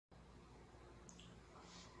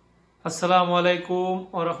আসসালামু আলাইকুম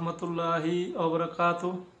ওয়া রাহমাতুল্লাহি ওয়া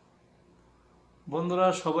বারাকাতুহু। বন্ধুরা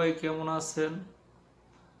সবাই কেমন আছেন?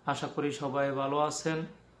 আশা করি সবাই ভালো আছেন।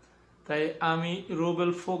 তাই আমি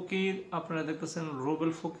রুবেল ফকির, আপনারা দেখতেছেন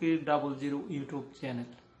রুবেল ফকির 00 ইউটিউব চ্যানেল।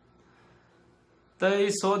 তাই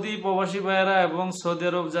সৌদি প্রবাসী ভাইয়েরা এবং সৌদি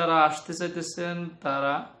আরব যারা আসতে চাইতেছেন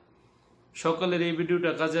তারা সকলের এই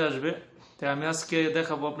ভিডিওটা কাজে আসবে। তাই আমি আজকে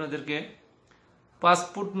দেখাবো আপনাদেরকে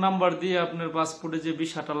পাসপোর্ট নাম্বার দিয়ে আপনার পাসপোর্টে যে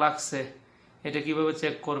ভিসাটা লাগছে এটা কিভাবে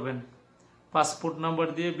চেক করবেন। পাসপোর্ট নাম্বার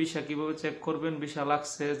দিয়ে ভিসা কিভাবে চেক করবেন, ভিসা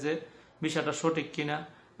লাগছে যে ভিসাটা সঠিক কিনা,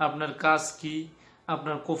 আপনার কাজ কি,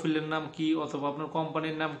 আপনার কফিলের নাম কি অথবা আপনার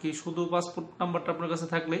কোম্পানির নাম কি, শুধু পাসপোর্ট নাম্বারটা আপনার কাছে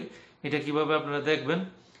থাকলেই এটা কিভাবে আপনারা দেখবেন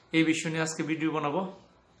এই বিষয় নিয়ে আজকে ভিডিও বানাবো।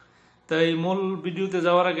 তাই মূল ভিডিওতে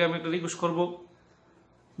যাওয়ার আগে আমি একটা রিকোয়েস্ট করব,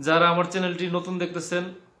 যারা আমার চ্যানেলটি নতুন দেখতেছেন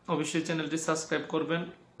অবশ্যই চ্যানেলটি সাবস্ক্রাইব করবেন,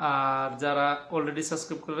 আর যারা অলরেডি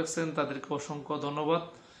সাবস্ক্রাইব করে রাখছেন তাদেরকে অসংখ্য ধন্যবাদ।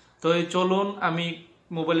 তো এই চলুন আমি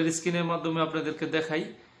মোবাইলের স্ক্রিনের মাধ্যমে আপনাদেরকে দেখাই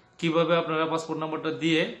কিভাবে আপনারা পাসপোর্ট নাম্বারটা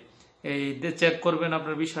দিয়ে এই চেক করবেন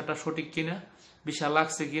আপনার ভিসাটা সঠিক কিনা, ভিসা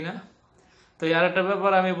লাগছে কিনা। তো আর একটা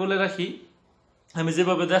ব্যাপার আমি বলে রাখি, আমি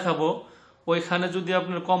যেভাবে দেখাবো ওইখানে যদি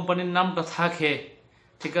আপনার কোম্পানির নামটা থাকে,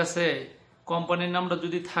 ঠিক আছে, কোম্পানির নামটা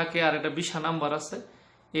যদি থাকে আর একটা ভিসা নাম্বার আছে,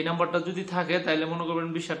 এই নাম্বারটা যদি থাকে তাহলে মনে করবেন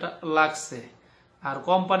ভিসাটা লাগছে। আর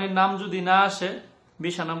কোম্পানির নাম যদি না আসে,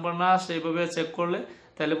 ভিসা নাম্বার না আসে, এইভাবে চেক করলে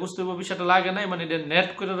তাহলে বুঝতে হবে ভিসাটা লাগে নাই, মানে এটা নেট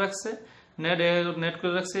করে রাখছে, নেট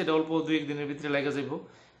করে রাখছে, এটা অল্প 2-1 দিনের ভিতরে লেগে যাইব,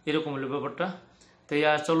 এরকম হলো ব্যাপারটা। তাই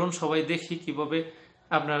চলুন সবাই দেখি কিভাবে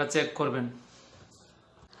আপনারা চেক করবেন।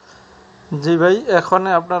 জি ভাই, এখন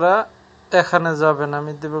আপনারা এখানে যাবেন,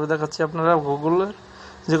 আমি যেভাবে দেখাচ্ছি। আপনারা গুগলের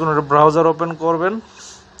যে কোনো একটা ব্রাউজার ওপেন করবেন।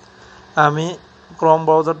 আমি ক্রোম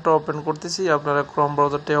ব্রাউজারটা ওপেন করতেছি, আপনারা ক্রোম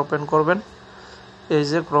ব্রাউজারটা ওপেন করবেন। এই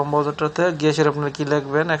যে ক্রোম ব্রাউজারটাতে গিয়ে সেটা আপনারা কি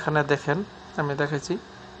লিখবেন, এখানে দেখেন আমি দেখাচ্ছি।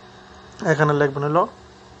 এখানে লিখবেন হলো,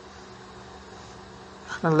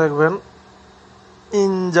 এখানে লিখবেন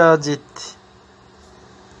ইনজাজিত,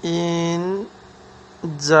 ইনজাজিত।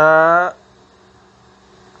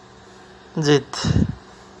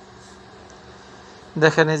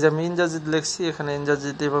 দেখেন এই যে আমি ইনজাজিত লিখছি, এখানে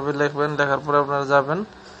ইনজাজিত এভাবে লিখবেন। লেখার পরে আপনারা যাবেন,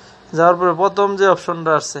 যাওয়ার পরে প্রথম যে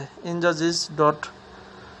অপশনটা আছে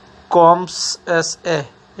injazis.coms.sa,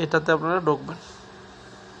 এটাতে আপনারা ঢুকবেন।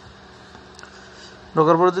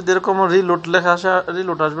 ঢোকার পরে যদি এরকম রিলোড লেখা আসে,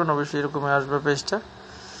 রিলোড আসবেন, অবশ্যই এরকমই আসবে পেজটা,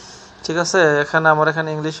 ঠিক আছে। এখানে আমার এখানে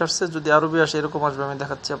ইংলিশ আসছে, যদি আরবি আসে এরকম আসবে, আমি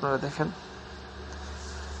দেখাচ্ছি আপনারা দেখেন।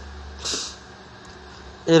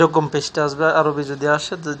 এরকম পেজটা আসবে আরবি যদি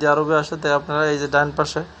আসে। যদি আরবি আসে তাই আপনারা এই যে ডান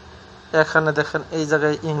পাশে এখানে দেখেন এই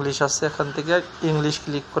জায়গায় ইংলিশ আছে, এখান থেকে ইংলিশ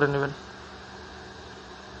ক্লিক করে নেবেন,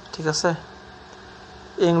 ঠিক আছে।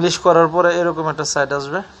 ইংলিশ করার পরে এরকম একটা সাইট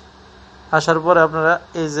আসবে, আসার পরে আপনারা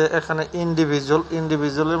এই যে এখানে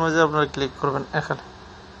ইন্ডিভিজুয়ালের মধ্যে আপনারা ক্লিক করবেন।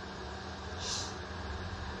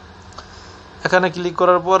 এখানে ক্লিক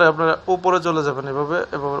করার পরে আপনারা উপরে চলে যাবেন, এভাবে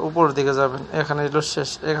উপরের দিকে যাবেন। এখানে এলো শেষ,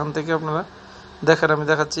 এখান থেকে আপনারা দেখেন আমি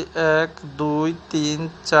দেখাচ্ছি 1 2 3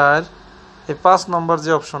 4, এই 5 নম্বর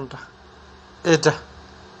যে অপশনটা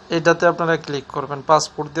এটাতে আপনারা ক্লিক করবেন।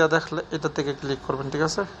 পাসপোর্ট দেওয়া দেখলে এটা থেকে ক্লিক করবেন, ঠিক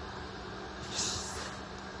আছে।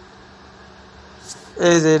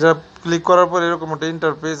 এই যে এটা ক্লিক করার পর এরকম একটা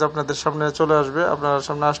ইন্টারফেস আপনাদের সামনে চলে আসবে। আপনার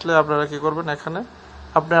সামনে আসলে আপনারা কি করবেন, এখানে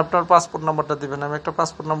আপনি আপনার পাসপোর্ট নাম্বারটা দিবেন। আমি একটা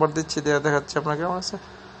পাসপোর্ট নাম্বার দিচ্ছি, দিয়ে দেখাচ্ছি আপনাকে। আমার কাছে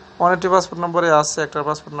অনেকটি পাসপোর্ট নাম্বারে আছে, একটা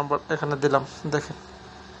পাসপোর্ট নাম্বার এখানে দিলাম, দেখেন।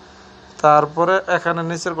 তারপরে এখানে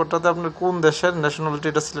নিচের কোডটাতে আপনার কোন দেশের ন্যাশনালিটি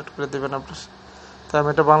এটা সিলেক্ট করে দেবেন আপনার। তাই আমি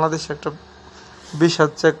এটা বাংলাদেশে একটা ভিসা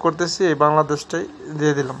চেক করতেছি, এই বাংলাদেশটাই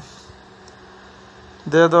দিয়ে দিলাম।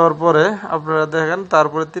 দিয়ে দেওয়ার পরে আপনারা দেখেন,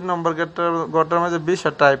 তারপরে 3 নম্বর গেটটার মধ্যে ভিসা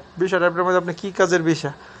টাইপের মধ্যে আপনি কি কাজের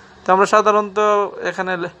ভিসা। তো আমরা সাধারণত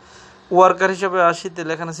এখানে ওয়ার্কার হিসাবে আসি,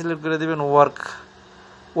 তাহলে এখানে সিলেক্ট করে দিবেন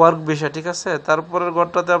ওয়ার্ক ভিসা, ঠিক আছে। তারপরের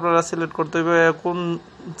গড়টাতে আপনারা সিলেক্ট করতে হবে কোন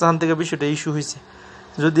স্থান থেকে বিষয়টা ইস্যু হয়েছে।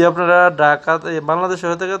 যদি আপনারা ঢাকা বাংলাদেশে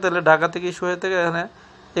হয়ে থাকে তাহলে ঢাকা থেকে ইস্যু হয়ে থাকে, এখানে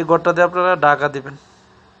এই গড়টাতে আপনারা ঢাকা দিবেন।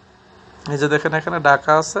 এই যে দেখেন এখানে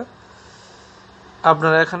ঢাকা আছে,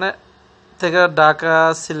 আপনারা এখানে থেকে ঢাকা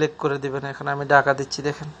সিলেক্ট করে দিবেন। এখানে আমি ঢাকা দিচ্ছি,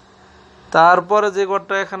 দেখেন। তারপরে যে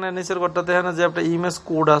গড়টা এখানে নিচের গড়টাতে এখানে যে একটা ইমেজ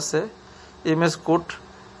কোড আছে, ইমেজ কোড,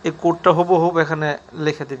 এই কোডটা হুবহু এখানে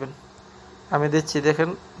লিখে দিবেন। আমি দিচ্ছি, দেখেন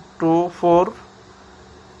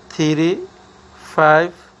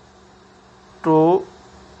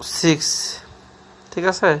 243526, ঠিক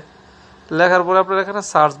আছে। লেখার পরে আপনারা এখানে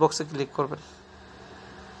সার্চ বক্সে ক্লিক করবেন,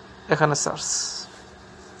 এখানে সার্চ,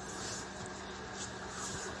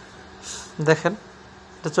 দেখেন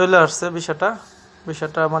এটা চলে আসছে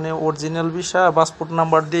ভিসাটা মানে অরিজিনাল ভিসা, পাসপোর্ট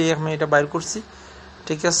নাম্বার দিয়ে আমি এটা বাইর করছি,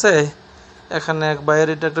 ঠিক আছে। এখানে এক ভাইয়ের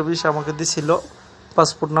এটা একটা বিষয় আমাকে দিছিল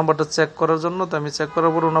পাসপোর্ট নাম্বারটা চেক করার জন্য। তো আমি চেক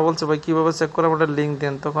করার পর ওনা বলছে ভাই কীভাবে চেক করে আমাদের লিঙ্ক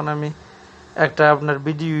দেন। তখন আমি একটা আপনার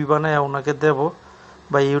ভিডিও বানায় ওনাকে দেব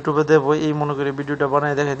বা ইউটিউবে দেবো, এই মনে করি ভিডিওটা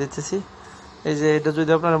বানায় দেখাই দিতেছি। এই যে এটা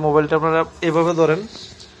যদি আপনারা মোবাইলটা আপনারা এভাবে ধরেন,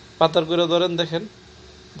 পাতার করে ধরেন, দেখেন,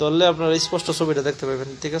 ধরলে আপনারা স্পষ্ট ছবিটা দেখতে পাবেন।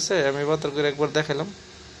 ঠিক আছে, আমি পাতার করে একবার দেখালাম।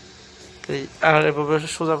 এই আর এভাবে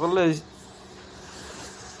সোজা করলে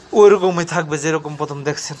ওইরকমই থাকবে যেরকম প্রথম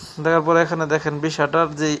দেখছেন। দেখার পরে এখানে দেখেন বিষয়টার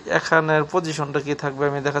যে এখানের পজিশনটা কি থাকবে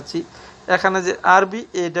আমি দেখাচ্ছি। এখানে যে আরবি,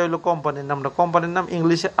 এটা হলো কোম্পানির নামটা, কোম্পানির নাম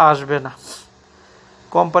ইংলিশে আসবে না,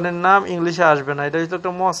 কোম্পানির নাম ইংলিশে আসবে না। এটা হচ্ছে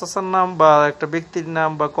একটা মুআসাসার নাম বা একটা ব্যক্তির নাম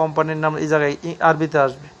বা কোম্পানির নাম, এই জায়গায় আরবিতে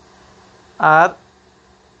আসবে। আর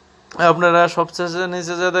আপনারা সবচেয়ে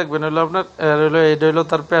নিচে যা দেখবেন হলো আপনার এটা হলো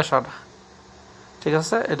তার পেশাটা। ঠিক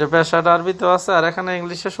আছে, এটা পেশাটা আরবিতেও আছে, আর এখানে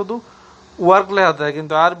ইংলিশে শুধু ওয়ার্ক লেখা থাকে,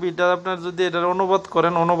 কিন্তু আরবিটা আপনার যদি এটার অনুবাদ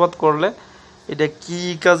করেন, অনুবাদ করলে এটা কি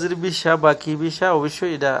কাজের বিষয় বা কি বিষয়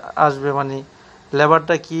অবশ্যই এটা আসবে, মানে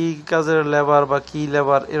লেবারটা কি কাজের লেবার বা কি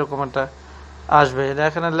লেবার এরকম একটা আসবে। এটা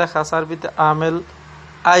এখানে লেখা আছে আরবিতে আমেল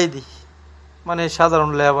আইদি, মানে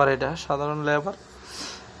সাধারণ লেবার, এটা সাধারণ লেবার।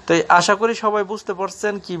 তো আশা করি সবাই বুঝতে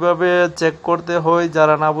পারছেন কিভাবে চেক করতে হয়।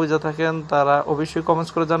 যারা না বুঝে থাকেন তারা অবশ্যই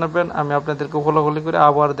কমেন্টস করে জানাবেন, আমি আপনাদেরকে খোলাখুলি করে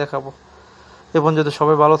আবার দেখাবো। এবং যদি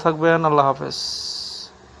সবাই ভালো থাকবেন, আল্লাহ হাফেজ।